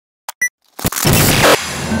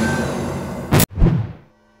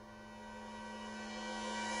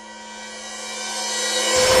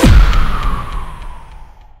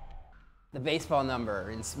The baseball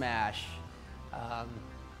number in Smash,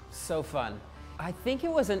 so fun. I think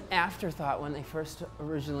it was an afterthought when they first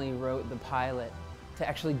originally wrote the pilot to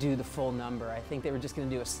actually do the full number. I think they were just going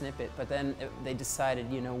to do a snippet, but then they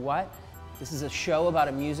decided, you know what? This is a show about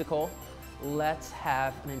a musical. Let's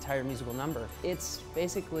have an entire musical number. It's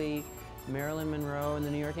basically Marilyn Monroe and the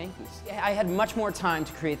New York Yankees. I had much more time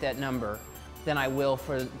to create that number than I will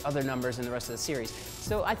for other numbers in the rest of the series.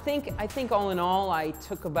 So I think all in all, I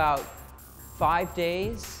took about 5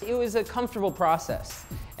 days. It was a comfortable process,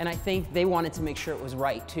 and I think they wanted to make sure it was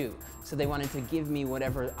right too. So they wanted to give me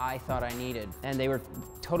whatever I thought I needed, and they were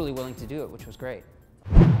totally willing to do it, which was great.